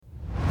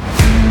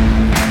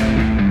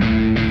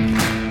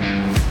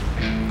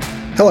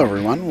Hello,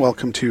 everyone.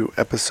 Welcome to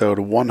episode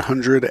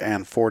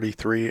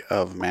 143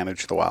 of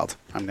Manage the Wild.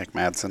 I'm Nick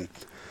Madsen.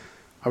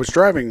 I was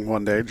driving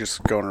one day,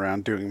 just going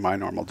around doing my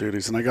normal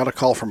duties, and I got a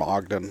call from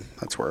Ogden.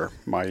 That's where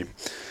my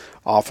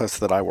office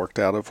that I worked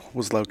out of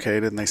was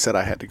located, and they said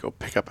I had to go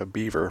pick up a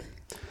beaver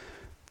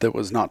that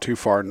was not too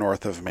far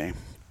north of me.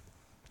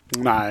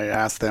 And I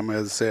asked them,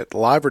 is it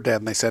alive or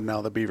dead? And they said,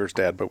 no, the beaver's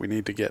dead, but we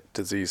need to get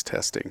disease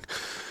testing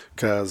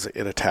because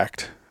it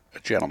attacked a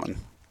gentleman.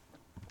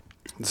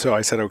 And so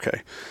I said,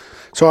 okay.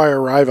 So I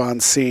arrive on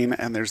scene,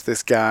 and there's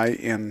this guy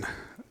in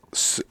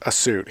a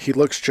suit. He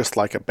looks just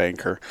like a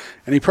banker,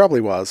 and he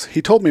probably was.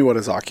 He told me what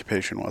his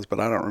occupation was, but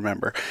I don't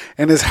remember.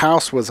 And his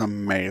house was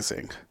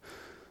amazing.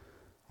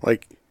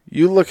 Like,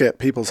 you look at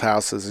people's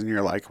houses, and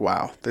you're like,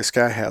 wow, this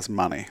guy has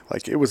money.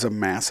 Like, it was a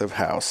massive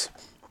house.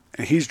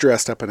 And he's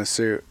dressed up in a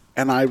suit.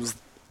 And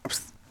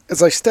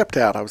as I stepped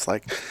out, I was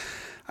like,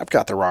 I've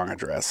got the wrong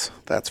address.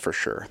 That's for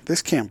sure.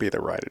 This can't be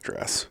the right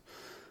address.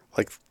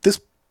 Like,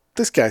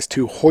 this guy's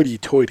too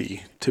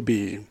hoity-toity to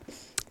be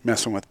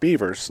messing with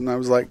beavers. And I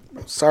was like,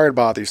 sorry to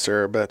bother you,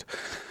 sir, but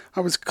I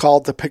was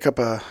called to pick up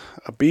a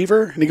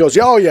beaver. And he goes,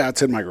 oh, yeah,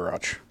 it's in my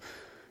garage.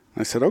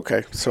 And I said,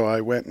 okay. So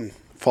I went and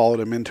followed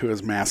him into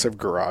his massive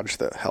garage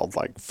that held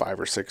like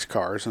 5 or 6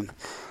 cars. And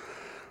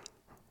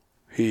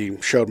he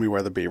showed me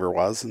where the beaver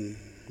was. And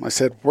I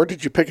said, where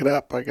did you pick it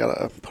up? I got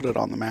to put it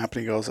on the map.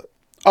 And he goes,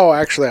 oh,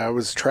 actually, I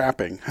was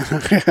trapping.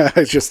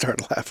 I just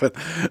started laughing.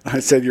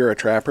 I said, you're a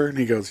trapper? And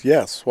he goes,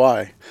 yes,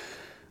 why?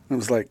 I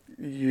was like,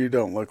 you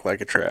don't look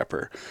like a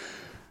trapper.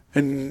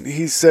 And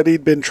he said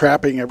he'd been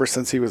trapping ever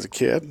since he was a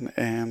kid,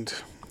 and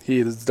he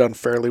has done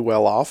fairly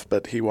well off,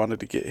 but he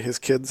wanted to get his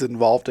kids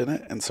involved in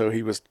it, and so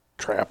he was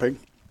trapping.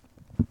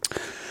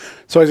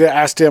 So I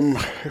asked him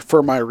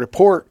for my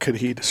report, could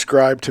he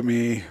describe to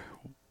me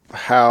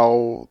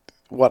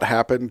what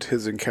happened,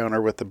 his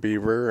encounter with the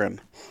beaver,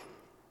 and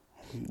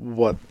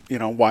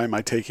why am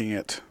I taking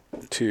it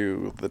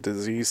to the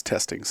disease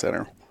testing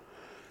center?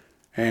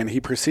 And he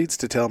proceeds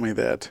to tell me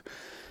that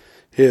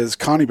his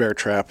Connie bear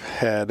trap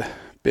had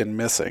been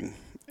missing.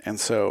 And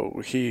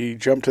so he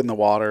jumped in the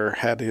water,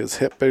 had his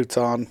hip boots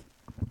on,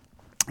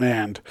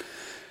 and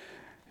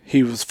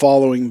he was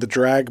following the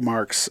drag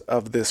marks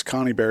of this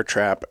Connie bear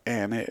trap,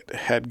 and it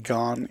had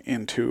gone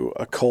into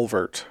a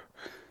culvert.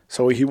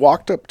 So he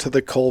walked up to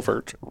the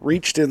culvert,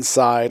 reached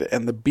inside,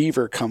 and the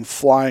beaver come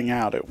flying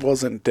out. It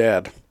wasn't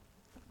dead.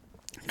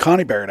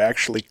 Connie bear had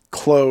actually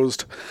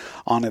closed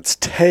on its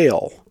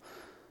tail.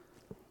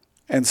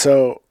 And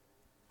so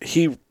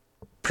he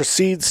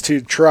proceeds to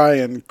try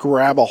and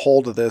grab a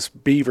hold of this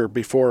beaver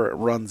before it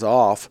runs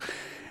off.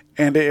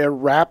 And it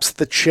wraps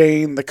the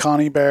chain, the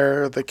Connie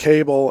bear, the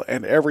cable,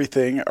 and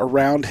everything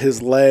around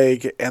his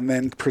leg, and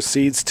then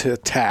proceeds to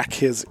attack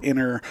his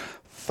inner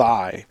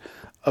thigh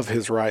of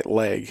his right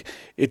leg.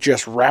 It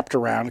just wrapped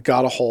around,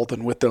 got a hold,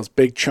 and with those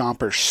big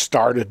chompers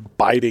started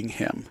biting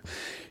him.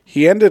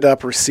 He ended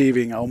up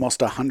receiving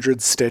almost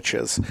 100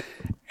 stitches,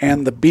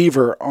 and the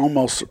beaver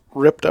almost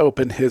ripped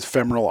open his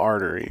femoral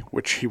artery,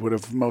 which he would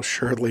have most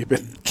surely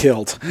been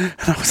killed. And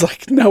I was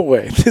like, no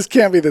way, this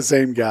can't be the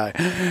same guy.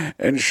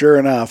 And sure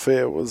enough,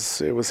 it was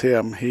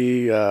him.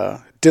 He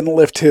didn't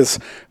lift his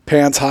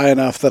pants high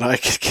enough that I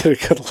could get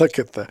a good look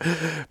at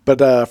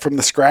but from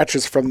the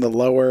scratches from the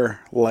lower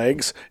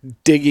legs,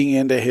 digging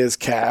into his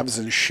calves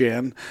and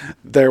shin,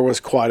 there was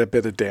quite a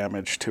bit of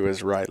damage to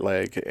his right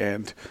leg.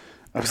 And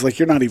I was like,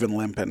 you're not even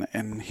limping.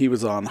 And he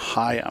was on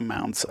high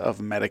amounts of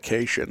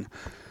medication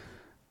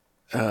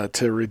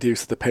to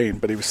reduce the pain,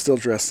 but he was still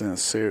dressed in a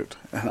suit.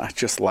 And I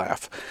just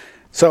laugh.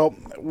 So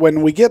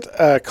when we get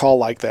a call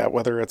like that,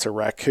 whether it's a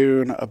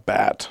raccoon, a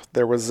bat,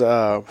 there was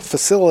a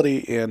facility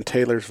in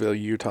Taylorsville,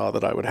 Utah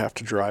that I would have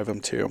to drive him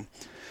to.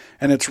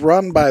 And it's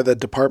run by the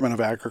Department of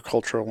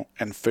Agriculture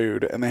and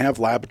Food, and they have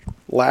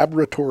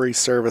laboratory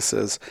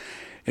services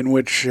in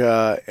which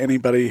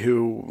anybody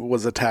who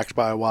was attacked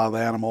by a wild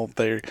animal,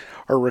 they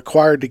are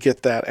required to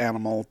get that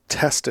animal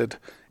tested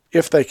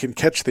if they can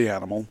catch the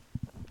animal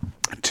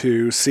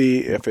to see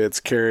if it's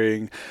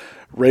carrying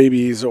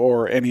rabies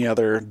or any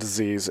other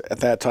disease. At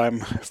that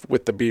time,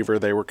 with the beaver,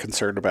 they were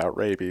concerned about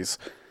rabies.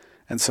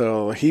 And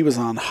so he was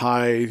on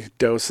high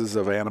doses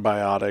of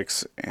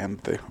antibiotics,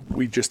 and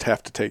we just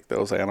have to take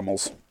those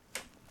animals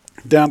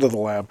down to the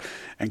lab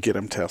and get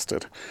them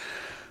tested.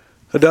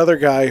 Another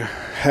guy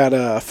had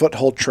a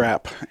foothold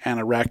trap, and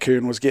a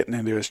raccoon was getting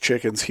into his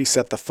chickens. He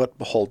set the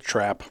foothold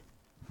trap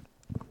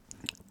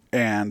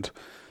and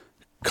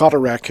caught a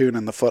raccoon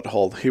in the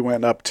foothold. He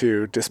went up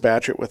to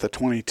dispatch it with a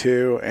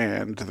 22,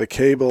 and the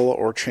cable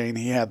or chain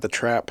he had the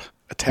trap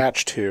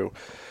attached to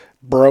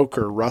broke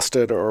or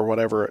rusted or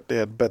whatever it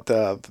did. But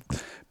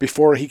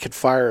before he could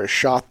fire a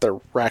shot, the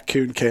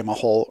raccoon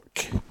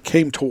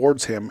came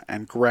towards him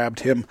and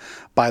grabbed him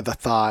by the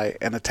thigh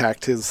and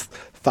attacked his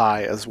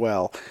thigh as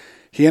well.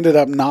 He ended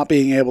up not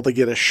being able to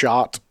get a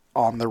shot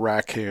on the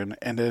raccoon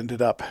and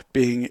ended up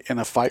being in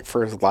a fight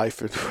for his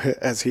life,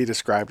 as he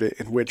described it,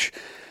 in which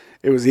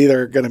it was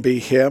either going to be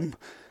him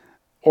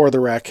or the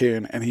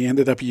raccoon, and he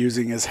ended up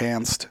using his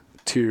hands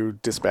to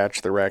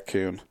dispatch the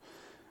raccoon.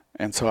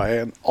 And so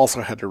I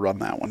also had to run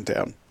that one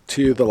down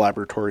to the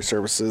laboratory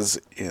services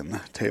in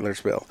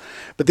Taylorsville.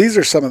 But these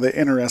are some of the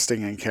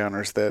interesting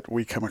encounters that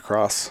we come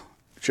across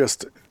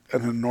just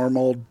in a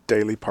normal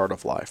daily part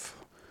of life.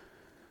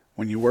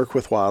 When you work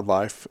with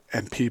wildlife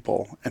and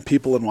people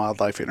and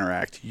wildlife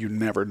interact, you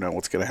never know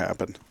what's going to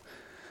happen.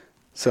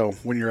 So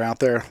when you're out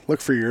there, look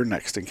for your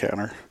next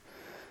encounter.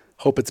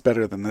 Hope it's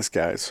better than this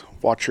guy's.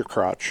 Watch your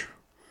crotch.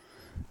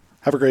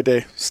 Have a great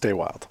day. Stay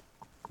wild.